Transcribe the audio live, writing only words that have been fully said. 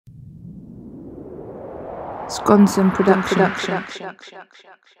Skonson production.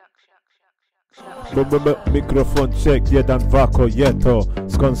 Mikrofon check, jeden wako jeto.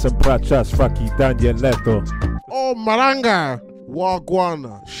 Skonson pracasz, faki Danieletto. Oh, Maranga,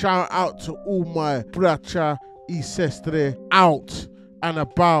 Wagwana. Shout out to all my bracha y sestre out and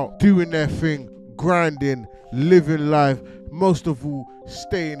about, doing their thing, grinding, living life, most of all,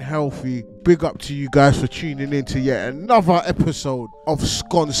 staying healthy. Big up to you guys for tuning in to yet another episode of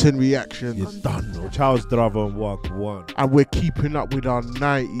Skonson Reactions. You done no. Charles Drava and Wagwan. And we're keeping up with our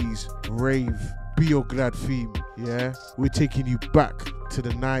 90s rave Biograd theme, yeah? We're taking you back to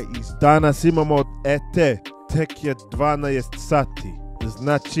the 90s. Dana Simamo ete, tekie 12 jest Sati.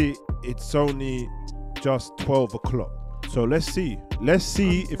 Znaczy, it's only just 12 o'clock. So let's see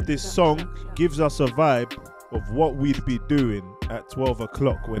if this song gives us a vibe of what we'd be doing at 12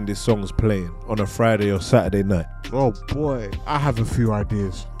 o'clock when this song's playing on a Friday or Saturday night. Oh boy, I have a few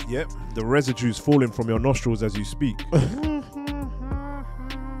ideas. Yep, the residue's falling from your nostrils as you speak.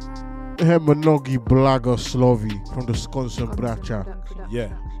 Mnogi blagoslovi from the Skonson bracha.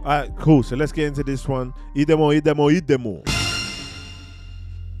 Yeah. Alright, cool. So let's get into this one. Idemo.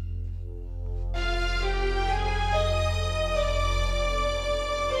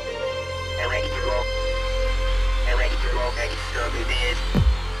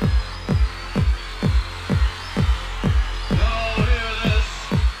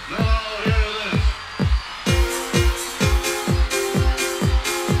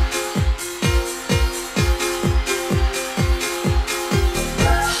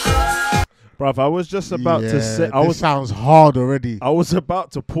 Bruv, I was just about to say... This sounds hard already. I was about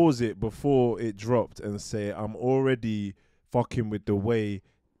to pause it before it dropped and say I'm already fucking with the way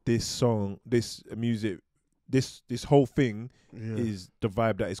this song, this music, this whole thing is the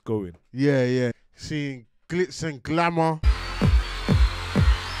vibe that it's going. Yeah. Seeing glitz and glamour.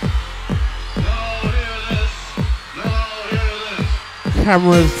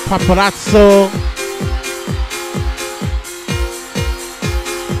 Cameras, paparazzo.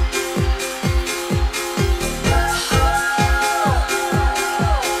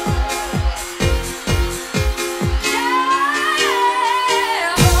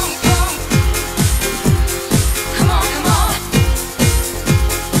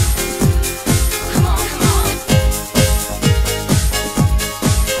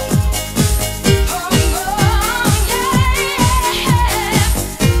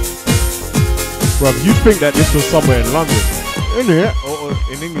 'Bruv, you'd think that this was somewhere in London. In here? Or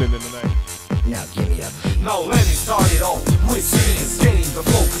in England in the night. Now give me a beat. Now let me start it off with scenes. Getting the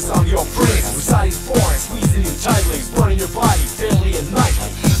focus on your friends. Reciting foreign, squeezing in tight legs, burning your body daily and nightly.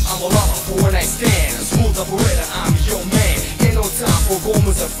 I'm a lover for when I stand. A smooth operator, I'm your man. Ain't no time for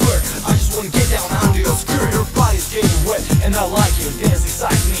rumors and flirt. I just wanna get down under your skirt. Your body's getting wet and I like it. Dance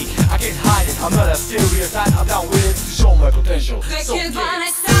inside me, I can't hide it. I'm not a stereotype, I'm down with it to show my potential. So yeah.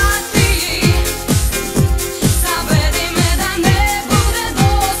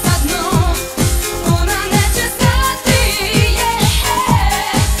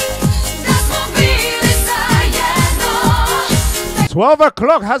 12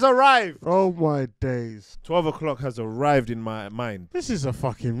 o'clock has arrived. Oh my days. 12 o'clock has arrived in my mind. This is a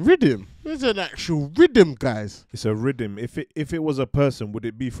fucking rhythm. This is an actual rhythm, guys. It's a rhythm. If it was a person, would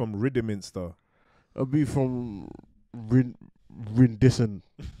it be from Rhythminster? It'll be from Rindison.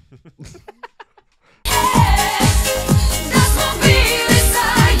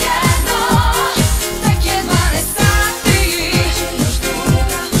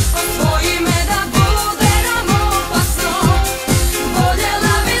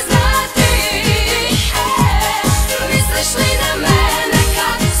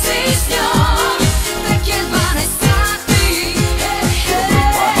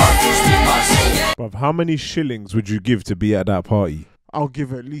 How many shillings would you give to be at that party? I'll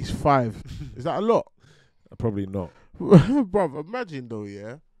give at least 5. Is that a lot? Probably not. Bruv, imagine though,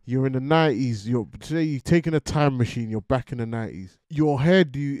 yeah? You're in the 90s. Today you're taking a time machine. You're back in the 90s. Your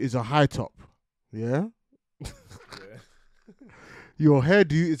hairdo is a high top. Yeah? Your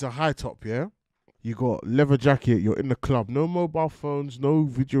hairdo is a high top, yeah? You got leather jacket. You're in the club. No mobile phones. No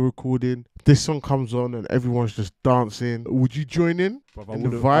video recording. This song comes on and everyone's just dancing. Would you join in? Bruv, in the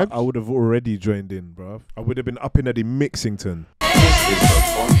vibes? I would have already joined in, bruv. I would have been up in at the Mixington. This is the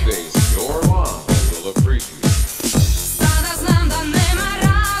funk bass your mom will appreciate.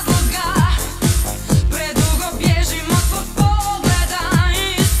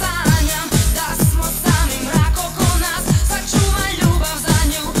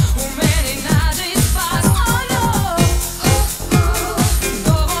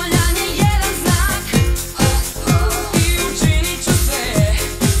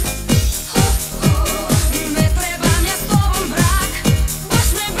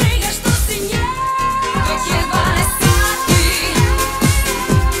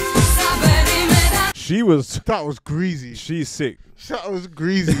 That was greasy. She's sick. That was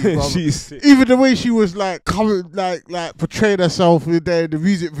greasy, brother. She's sick. Even the way she was like coming, like portraying herself in there in the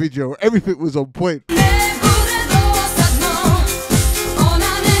music video, everything was on point.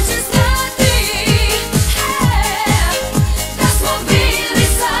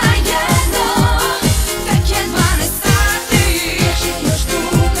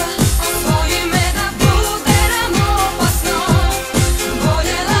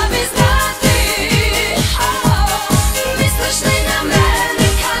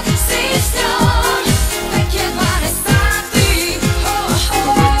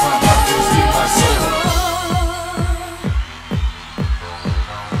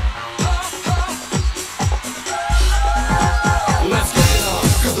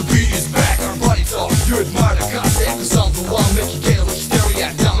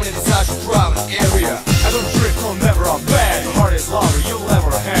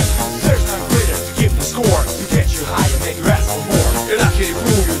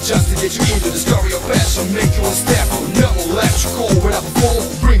 Get you into discover your best, so make you one step. Never let you go without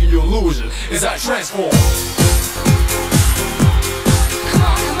perform, bringing you illusion as I transform.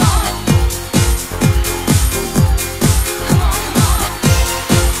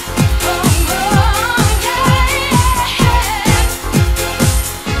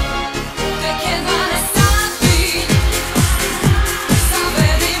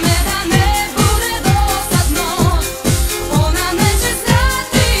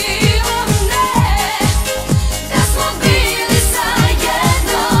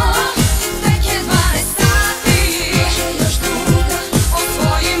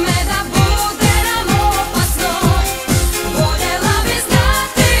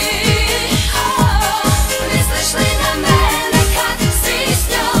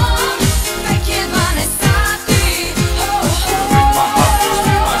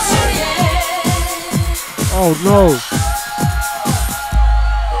 Oh no.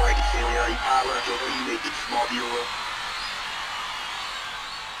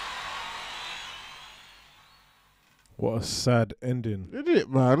 What a sad ending. Isn't it,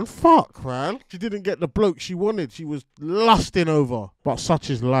 man? Fuck, man. She didn't get the bloke she wanted. She was lusting over. But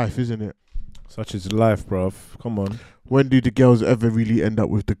such is life, isn't it? Such is life, bruv. Come on. When do the girls ever really end up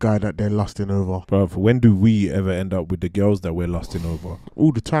with the guy that they're lusting over? Bruv, when do we ever end up with the girls that we're lusting over?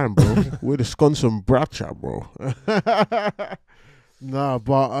 All the time, bro. We're the Skonson bracha, bro. Nah,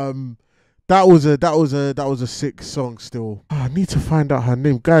 but that was a sick song still. I need to find out her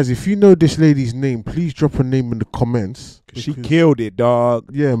name. Guys, if you know this lady's name, please drop her name in the comments. She killed it, dog.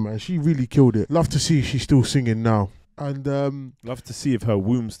 Yeah, man, she really killed it. Love to see if she's still singing now. And love to see if her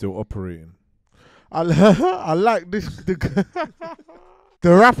womb's still operating. I like this. The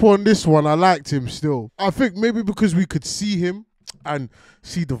rapper on this one, I liked him still. I think maybe because we could see him and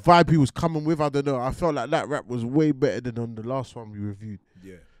see the vibe he was coming with. I don't know. I felt like that rap was way better than on the last one we reviewed.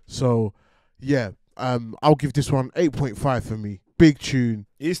 Yeah. So, yeah, I'll give this one 8.5 for me. Big tune.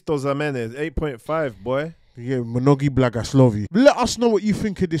 Isto za mene, 8.5, boy. Yeah, Mnogi Blagoslovi. Let us know what you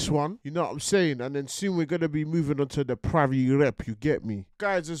think of this one. You know what I'm saying? And then soon we're going to be moving on to the Pravi rep. You get me?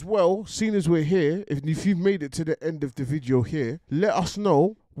 Guys, as well, seeing as we're here, if you've made it to the end of the video here, let us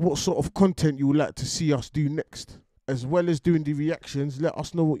know what sort of content you would like to see us do next. As well as doing the reactions, let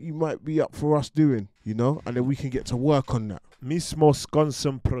us know what you might be up for us doing, you know? And then we can get to work on that. Mismo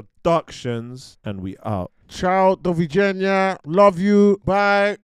Skonson Productions, and we out. Ciao, do widzenia. Love you. Bye.